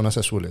las zonas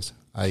azules.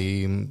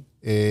 Hay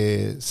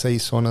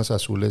 6 zonas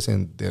azules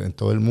en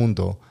todo el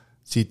mundo,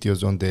 sitios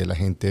donde la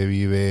gente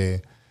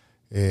vive,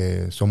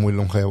 son muy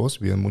longevos,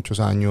 viven muchos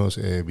años,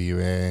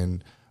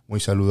 viven muy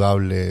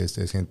saludables,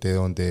 es gente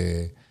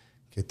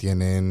que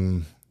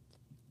tienen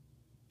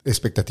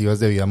expectativas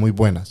de vida muy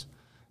buenas.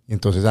 Y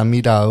entonces han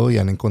mirado y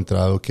han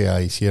encontrado que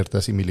hay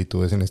ciertas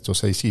similitudes en estos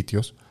 6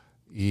 sitios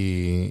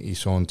y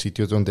son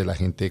sitios donde la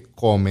gente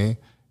come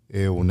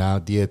una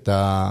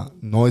dieta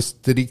no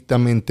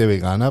estrictamente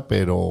vegana,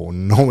 pero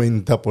un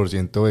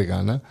 90%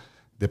 vegana.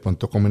 De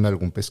pronto comen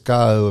algún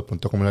pescado, de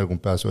pronto comen algún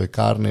pedazo de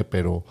carne,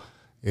 pero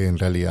en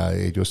realidad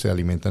ellos se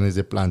alimentan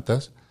desde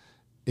plantas.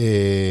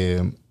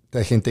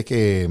 Hay gente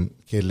que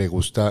le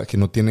gusta, que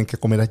no tienen que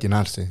comer a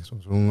llenarse,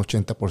 son un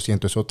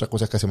 80%. Es otra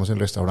cosa que hacemos en el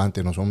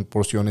restaurante, no son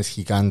porciones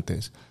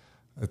gigantes.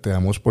 Te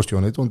damos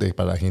porciones donde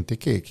para la gente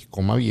que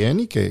coma bien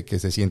y que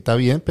se sienta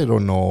bien, pero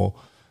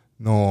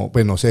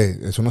pues no sé,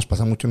 eso nos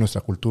pasa mucho en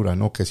nuestra cultura,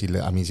 ¿no? Que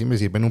a mí si me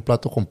sirven un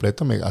plato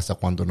completo, hasta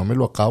cuando no me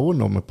lo acabo,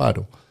 no me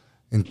paro.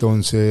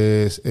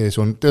 Entonces,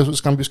 son de esos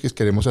cambios que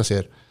queremos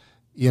hacer.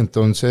 Y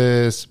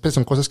entonces, pues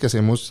son cosas que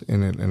hacemos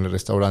en el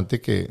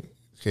restaurante que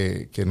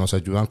nos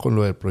ayudan con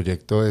lo del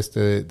proyecto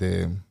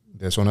de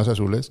Zonas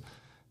Azules.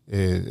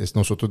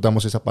 Nosotros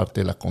damos esa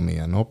parte de la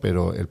comida, ¿no?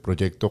 Pero el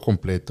proyecto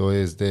completo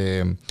es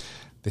de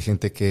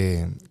gente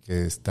que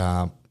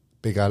está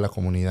pegada a la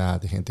comunidad,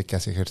 de gente que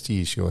hace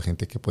ejercicio, de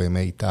gente que puede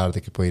meditar,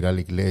 de que puede ir a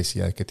la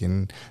iglesia, de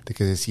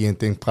que se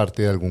sienten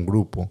parte de algún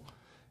grupo.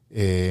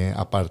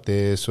 Aparte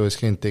de eso, es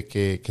gente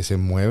que se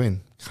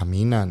mueven,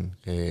 caminan,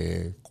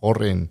 que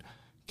corren,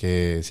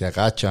 que se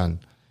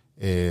agachan.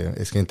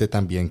 Es gente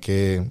también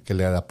que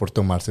le da por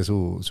tomarse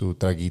su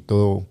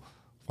traguito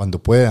cuando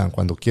puedan,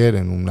 cuando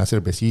quieren, una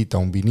cervecita,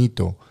 un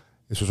vinito.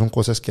 Esas son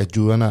cosas que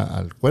ayudan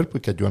al cuerpo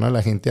y que ayudan a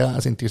la gente a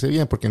sentirse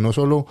bien, porque no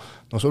solo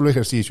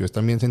ejercicio, es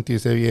también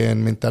sentirse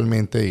bien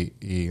mentalmente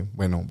y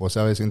bueno, vos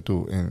sabes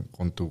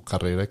con tu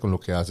carrera y con lo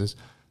que haces,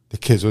 de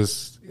que eso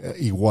es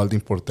igual de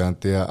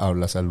importante a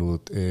la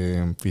salud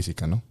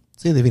física, ¿no?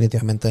 Sí,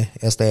 definitivamente.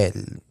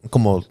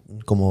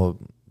 Como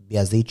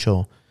habías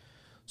dicho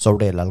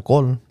sobre el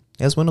alcohol,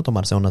 es bueno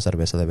tomarse una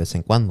cerveza de vez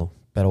en cuando,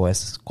 pero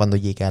es cuando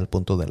llega al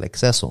punto del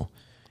exceso.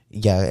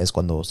 Ya es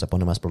cuando se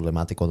pone más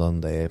problemático,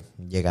 donde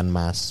llegan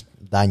más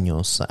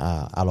daños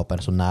a lo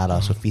personal,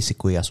 a su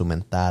físico y a su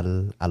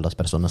mental, a las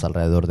personas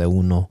alrededor de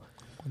uno.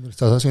 Cuando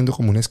estás haciendo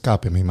como un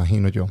escape, me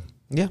imagino yo.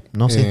 Ya,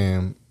 no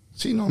sé.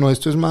 Sí, no,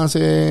 esto es más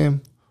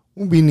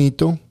un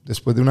vinito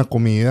después de una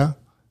comida,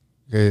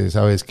 que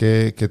sabes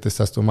que te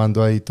estás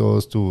tomando ahí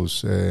todos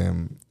tus,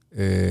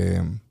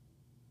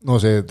 no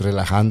sé,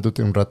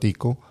 relajándote un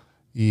ratico,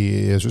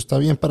 y eso está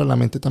bien para la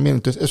mente también.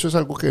 Entonces, eso es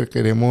algo que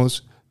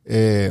queremos.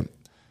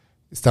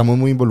 Estamos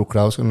muy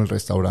involucrados en el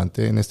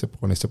restaurante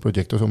con este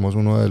proyecto. Somos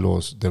uno de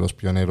los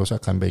pioneros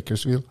acá en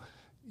Bakersfield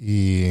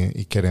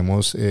y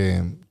queremos,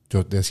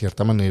 de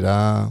cierta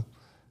manera,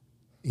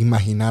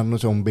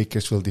 imaginarnos a un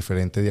Bakersfield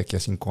diferente de aquí a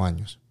 5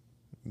 años.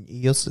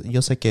 Yo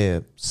sé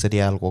que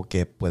sería algo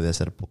que puede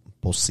ser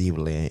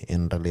posible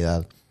en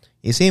realidad.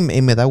 Y sí,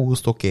 me da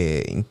gusto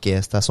que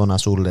esta zona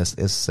azul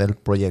es el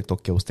proyecto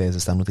que ustedes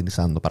están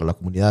utilizando para la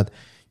comunidad.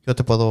 Yo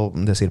te puedo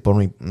decir por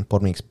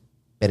mi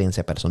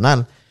experiencia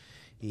personal,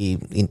 y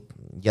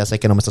ya sé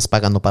que no me estás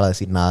pagando para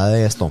decir nada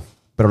de esto,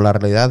 pero la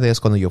realidad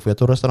es cuando yo fui a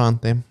tu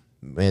restaurante,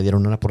 me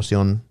dieron una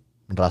porción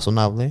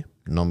razonable,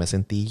 no me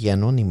sentí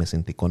lleno ni me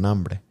sentí con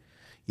hambre.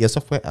 Y eso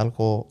fue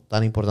algo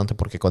tan importante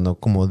porque cuando,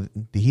 como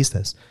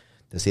dijiste,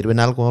 te sirven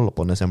algo, lo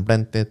pones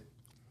enfrente,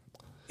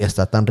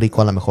 está tan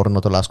rico, a lo mejor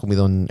no te lo has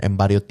comido en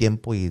varios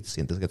tiempos y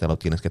sientes que te lo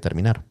tienes que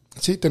terminar.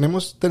 Sí,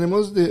 tenemos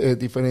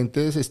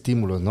diferentes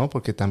estímulos, ¿no?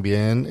 Porque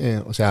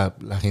también, o sea,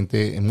 la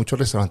gente en muchos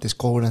restaurantes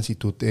cobran si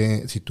tú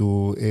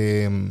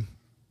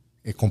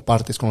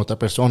compartes con otra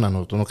persona.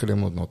 Nosotros no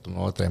queremos, nosotros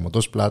no traemos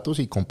 2 platos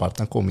y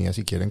compartan comida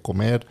si quieren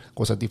comer,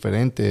 cosas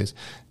diferentes.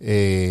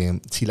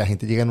 Si la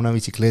gente llega en una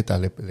bicicleta,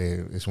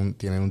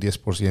 tienen un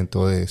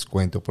 10% de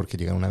descuento porque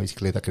llegan en una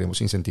bicicleta, queremos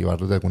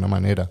incentivarlos de alguna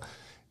manera.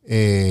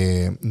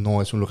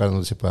 No es un lugar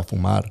donde se pueda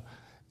fumar,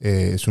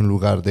 es un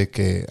lugar de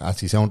que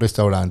así sea un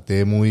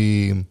restaurante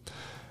muy,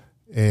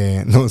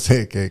 no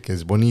sé, que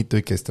es bonito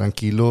y que es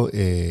tranquilo,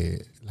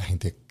 la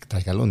gente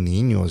traiga a los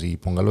niños y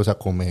póngalos a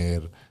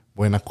comer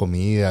buena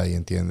comida y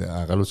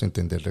hágalos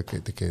entender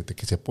de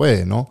que se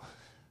puede, ¿no?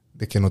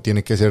 De que no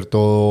tiene que ser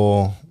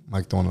todo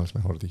McDonald's,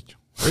 mejor dicho.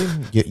 Sí,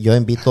 yo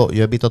invito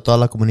a toda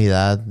la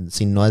comunidad,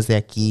 si no es de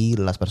aquí,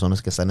 las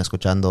personas que están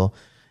escuchando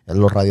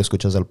los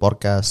radioescuchas del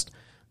podcast,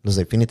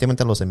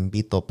 definitivamente los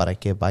invito para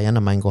que vayan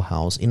a Mango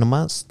House y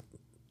nomás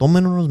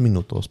tomen unos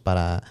minutos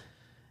para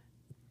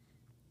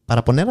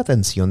poner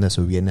atención de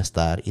su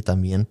bienestar y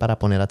también para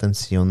poner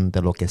atención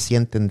de lo que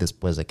sienten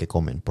después de que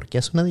comen. Porque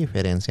es una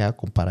diferencia a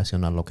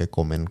comparación a lo que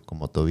comen,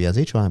 como tú habías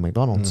dicho, a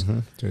McDonald's.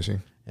 Uh-huh. Sí, sí.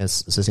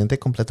 Se siente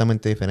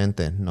completamente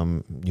diferente.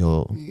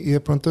 Y de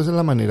pronto esa es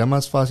la manera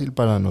más fácil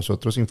para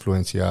nosotros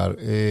influenciar,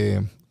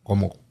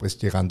 como pues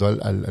llegando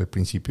al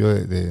principio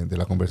de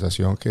la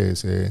conversación, que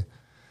es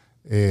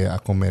a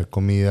comer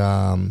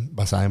comida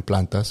basada en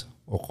plantas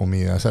o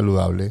comida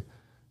saludable.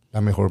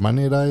 La mejor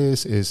manera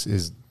es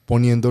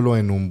poniéndolo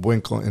en un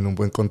buen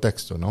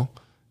contexto, ¿no?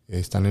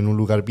 Están en un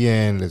lugar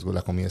bien,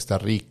 la comida está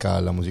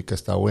rica, la música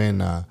está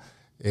buena,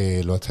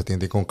 lo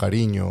atiende con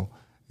cariño,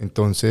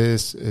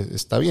 entonces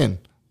está bien.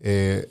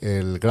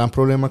 El gran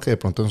problema que de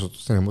pronto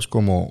nosotros tenemos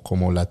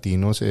como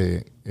latinos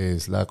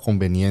es la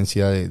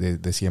conveniencia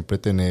de siempre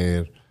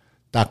tener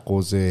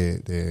tacos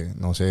de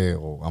no sé,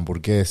 o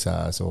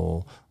hamburguesas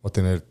o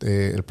tener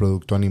el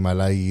producto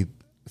animal ahí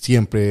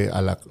siempre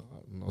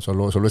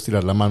solo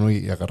estirar la mano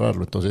y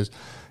agarrarlo. Entonces,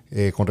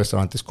 con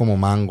restaurantes como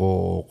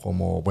Mango,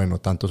 como, bueno,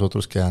 tantos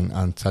otros que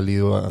han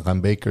salido acá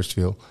en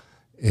Bakersfield,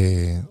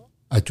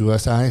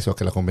 ayudas a eso, a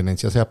que la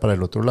conveniencia sea para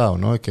el otro lado,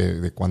 ¿no?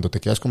 De cuando te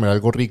quieras comer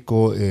algo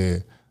rico,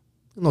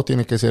 no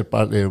tiene que ser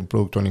un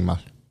producto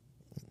animal.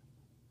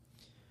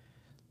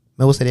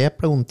 Me gustaría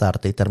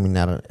preguntarte y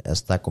terminar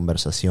esta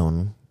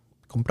conversación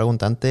con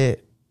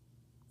preguntarte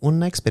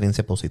una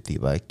experiencia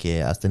positiva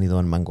que has tenido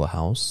en Mango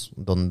House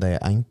donde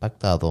ha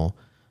impactado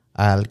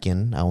a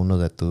alguien, a uno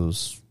de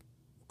tus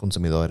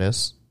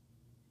consumidores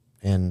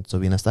en su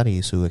bienestar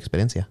y su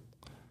experiencia.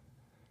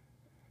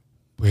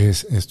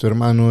 Pues esto,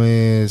 hermano,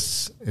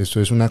 esto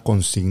es una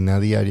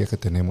consigna diaria que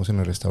tenemos en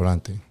el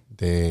restaurante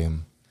de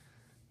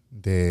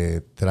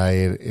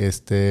traer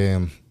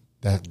de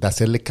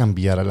hacerle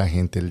cambiar a la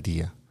gente el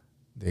día,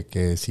 de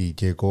que si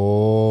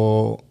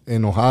llegó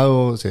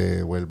enojado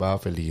se vuelva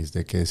feliz,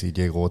 de que si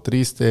llegó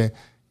triste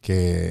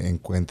que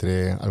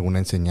encuentre alguna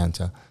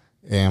enseñanza.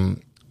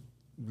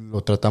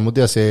 Lo tratamos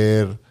de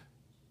hacer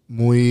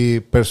muy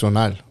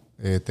personal.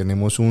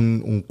 Tenemos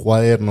un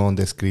cuaderno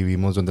donde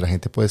escribimos, donde la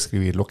gente puede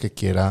escribir lo que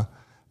quiera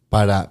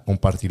para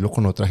compartirlo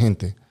con otra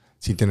gente,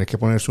 sin tener que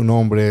poner su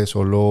nombre,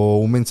 solo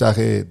un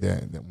mensaje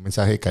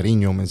de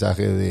cariño, un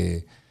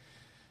mensaje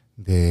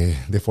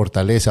de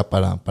fortaleza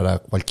para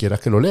cualquiera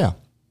que lo lea.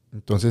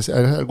 Entonces es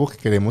algo que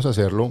queremos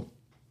hacerlo,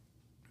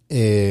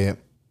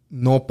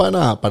 no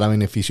para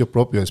beneficio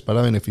propio, es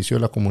para beneficio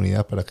de la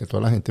comunidad, para que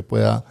toda la gente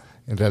pueda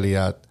en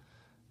realidad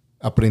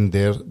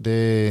aprender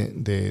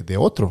de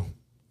otro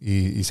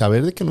y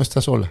saber de que no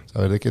está sola,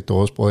 saber de que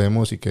todos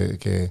podemos y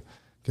que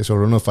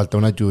solo nos falta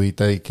una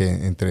ayudita y que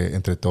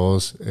entre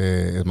todos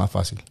es más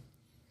fácil.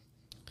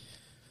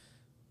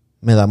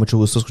 Me da mucho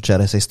gusto escuchar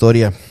esa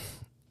historia.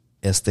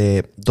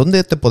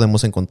 ¿Dónde te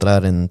podemos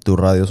encontrar en tus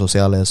redes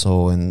sociales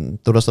o en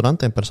tu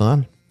restaurante en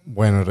personal?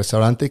 Bueno, el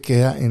restaurante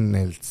queda en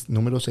el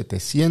número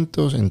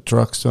 700 en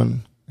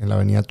Truxton, en la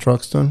avenida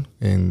Truxton,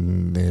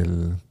 en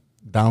el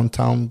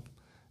downtown,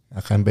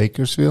 acá en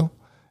Bakersfield.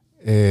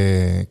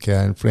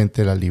 Queda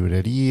enfrente de la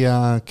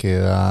librería,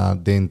 queda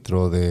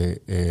dentro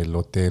del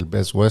hotel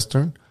Best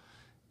Western.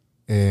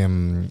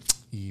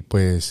 Y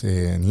pues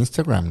en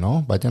Instagram,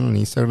 ¿no? Vayan en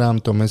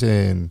Instagram,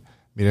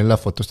 miren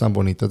las fotos tan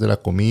bonitas de la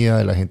comida,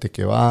 de la gente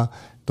que va.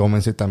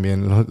 Tómense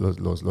también,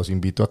 los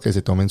invito a que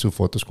se tomen sus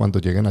fotos cuando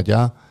lleguen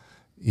allá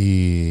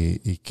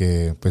y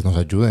que pues nos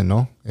ayuden,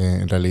 ¿no?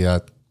 En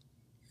realidad,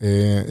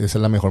 esa es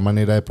la mejor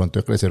manera de pronto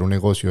de crecer un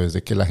negocio, es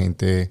de que la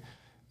gente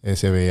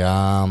se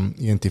vea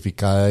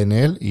identificada en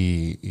él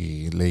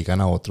y le digan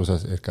a otros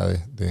acerca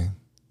de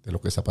lo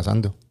que está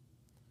pasando.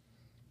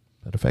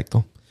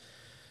 Perfecto.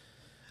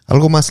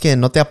 ¿Algo más que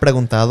no te ha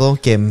preguntado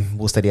que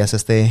gustarías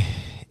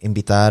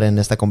invitar en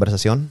esta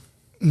conversación?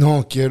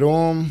 No,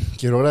 quiero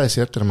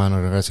agradecerte, hermano,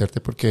 agradecerte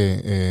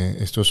porque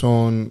estos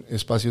son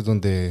espacios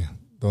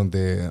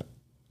donde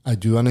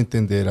ayudan a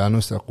entender a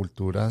nuestra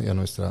cultura y a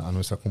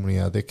nuestra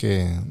comunidad de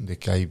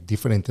que hay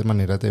diferentes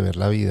maneras de ver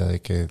la vida, de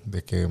que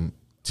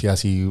si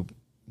así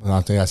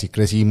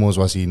crecimos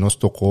o así nos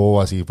tocó,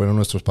 o así fueron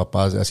nuestros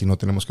papás, así no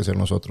tenemos que ser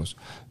nosotros.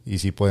 Y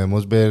si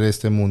podemos ver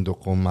este mundo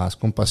con más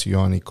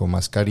compasión y con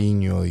más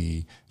cariño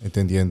y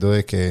entendiendo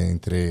de que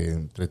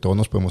entre todos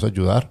nos podemos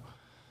ayudar,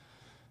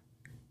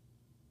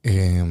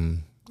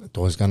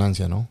 todo es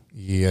ganancia, ¿no?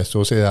 Y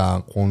esto se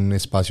da con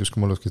espacios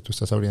como los que tú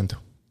estás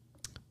abriendo.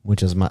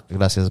 Muchas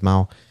gracias,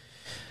 Mao.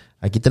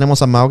 Aquí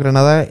tenemos a Mao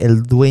Granada,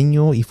 el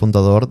dueño y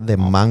fundador de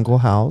Mango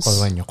House.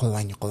 Codueño.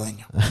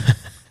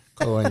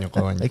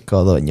 Ay,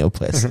 codoño,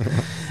 pues.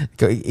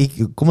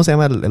 ¿Y cómo se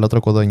llama el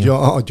otro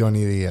codoño?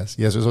 Johnny Díaz.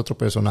 Y eso es otro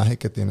personaje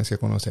que tienes que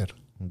conocer.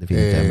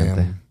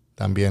 Definitivamente.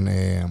 También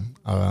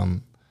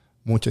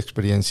mucha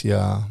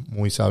experiencia,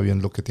 muy sabio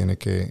en lo que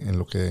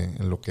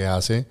en lo que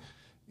hace,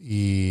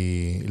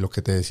 y lo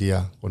que te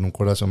decía, con un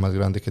corazón más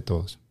grande que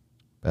todos.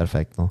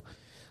 Perfecto.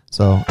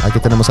 So, aquí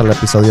tenemos el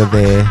episodio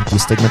de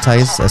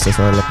Destigmatize. Este es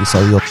el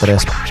episodio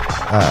 3.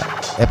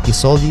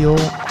 Episodio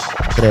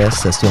 3,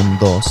 sesión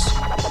 2.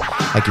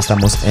 Aquí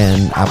estamos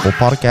en Apple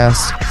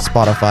Podcasts,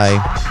 Spotify,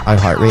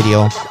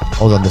 iHeartRadio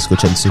o donde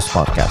escuchen sus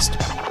podcasts.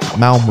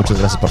 Mao, muchas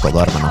gracias por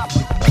todo, hermano.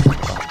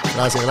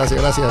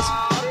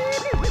 Gracias.